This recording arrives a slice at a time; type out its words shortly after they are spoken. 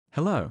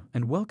Hello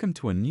and welcome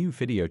to a new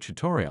video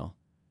tutorial.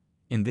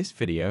 In this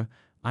video,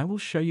 I will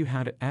show you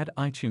how to add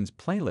iTunes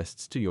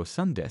playlists to your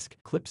SanDisk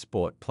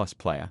ClipSport Plus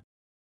player.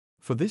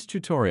 For this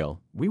tutorial,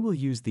 we will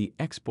use the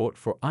Export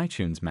for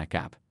iTunes Mac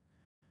app.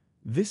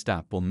 This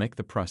app will make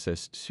the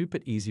process super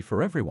easy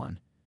for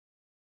everyone.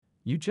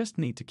 You just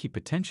need to keep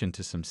attention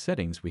to some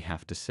settings we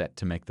have to set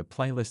to make the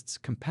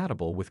playlists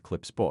compatible with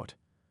ClipSport.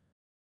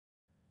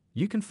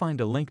 You can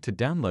find a link to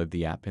download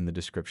the app in the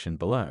description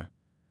below.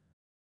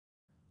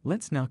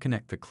 Let's now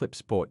connect the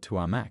ClipSport to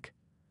our Mac.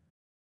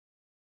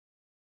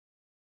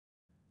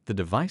 The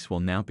device will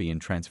now be in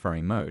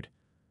transferring mode.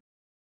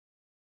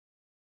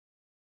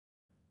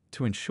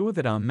 To ensure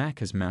that our Mac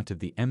has mounted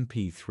the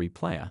MP3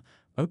 player,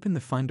 open the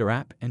Finder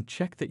app and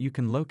check that you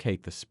can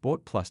locate the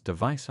Sport Plus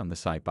device on the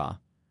sidebar.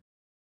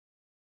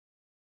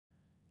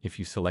 If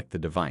you select the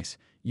device,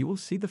 you will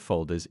see the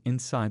folders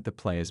inside the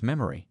player's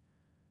memory.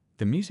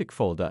 The music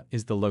folder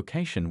is the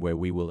location where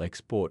we will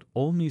export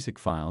all music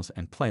files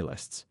and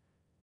playlists.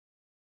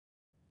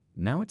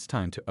 Now it's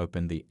time to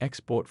open the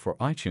Export for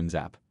iTunes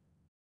app.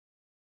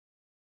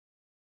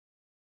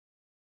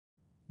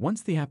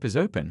 Once the app is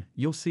open,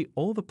 you'll see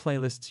all the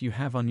playlists you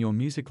have on your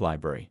music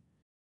library.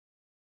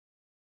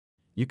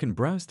 You can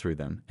browse through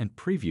them and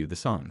preview the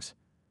songs.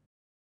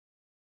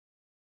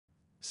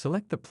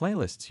 Select the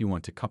playlists you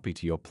want to copy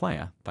to your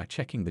player by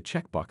checking the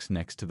checkbox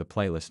next to the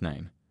playlist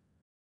name.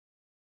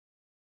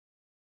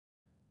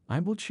 I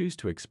will choose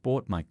to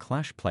export my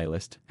Clash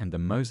playlist and the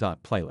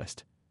Mozart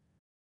playlist.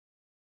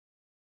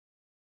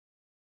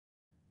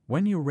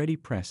 When you're ready,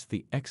 press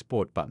the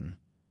Export button.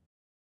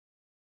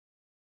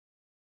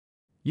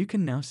 You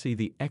can now see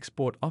the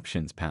Export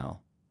Options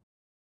panel.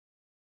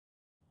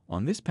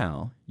 On this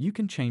panel, you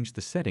can change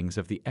the settings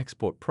of the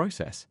export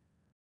process.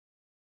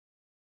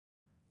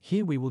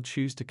 Here we will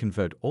choose to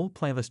convert all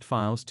playlist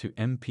files to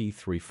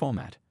MP3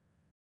 format.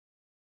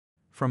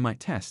 From my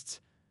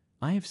tests,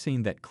 I have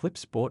seen that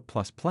ClipSport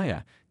Plus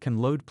player can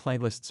load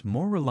playlists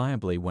more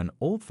reliably when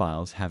all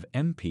files have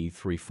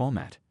MP3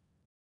 format.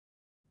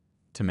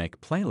 To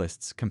make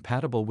playlists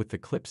compatible with the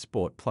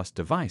ClipSport Plus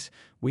device,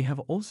 we have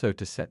also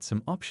to set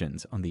some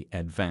options on the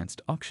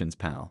Advanced Options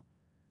panel.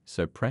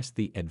 So press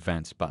the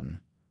Advanced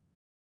button.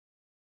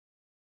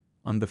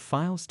 On the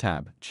Files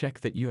tab, check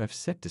that you have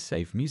set to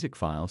save music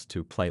files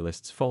to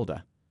Playlists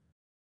folder.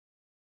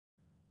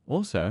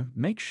 Also,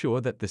 make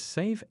sure that the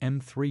Save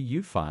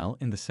M3U file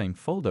in the same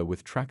folder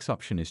with Tracks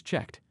option is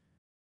checked.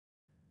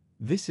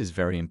 This is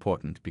very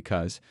important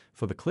because,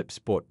 for the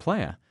ClipSport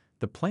player,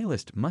 the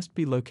playlist must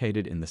be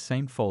located in the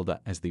same folder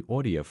as the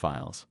audio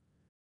files.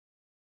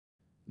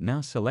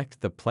 Now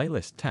select the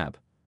Playlist tab.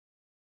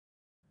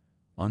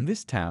 On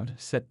this tab,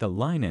 set the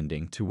line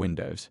ending to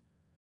Windows.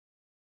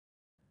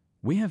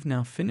 We have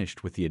now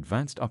finished with the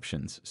advanced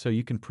options, so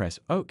you can press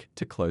OK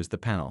to close the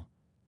panel.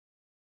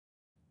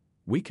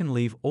 We can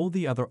leave all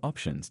the other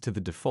options to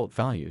the default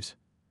values.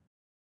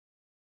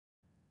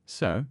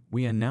 So,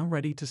 we are now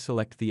ready to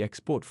select the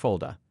export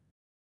folder.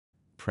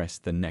 Press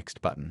the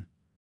Next button.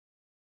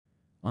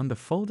 On the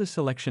Folder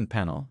Selection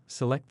panel,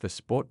 select the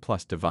Sport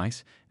Plus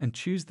device and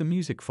choose the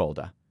Music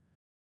folder.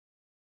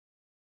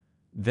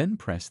 Then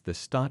press the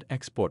Start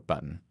Export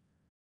button.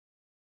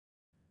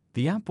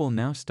 The app will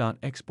now start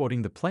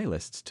exporting the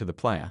playlists to the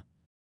player.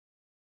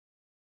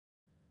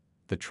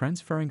 The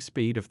transferring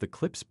speed of the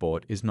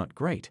ClipSport is not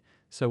great,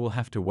 so we'll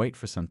have to wait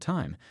for some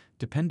time,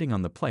 depending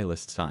on the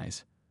playlist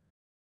size.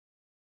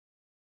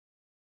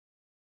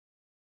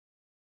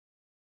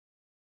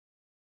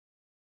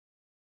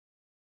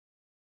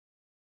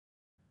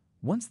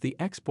 Once the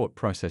export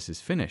process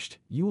is finished,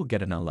 you will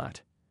get an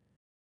alert.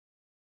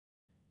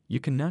 You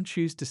can now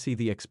choose to see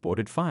the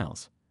exported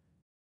files.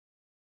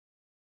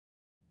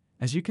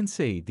 As you can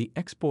see, the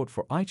Export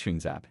for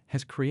iTunes app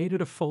has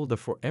created a folder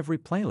for every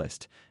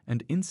playlist,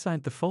 and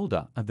inside the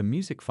folder are the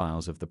music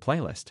files of the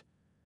playlist.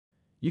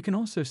 You can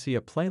also see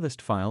a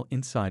playlist file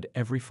inside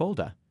every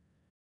folder.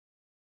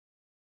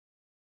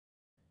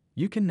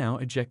 You can now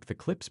eject the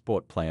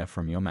ClipSport player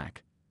from your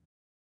Mac.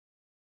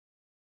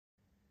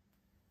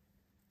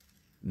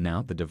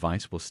 Now the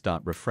device will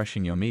start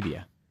refreshing your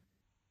media.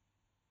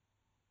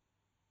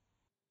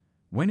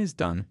 When it's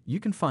done, you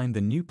can find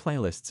the new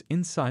playlists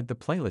inside the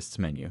Playlists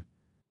menu.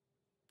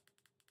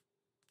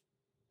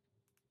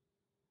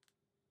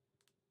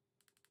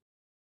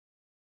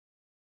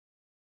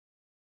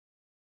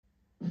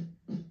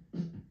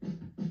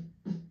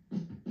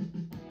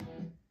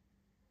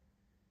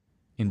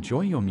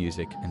 Enjoy your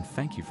music and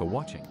thank you for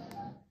watching.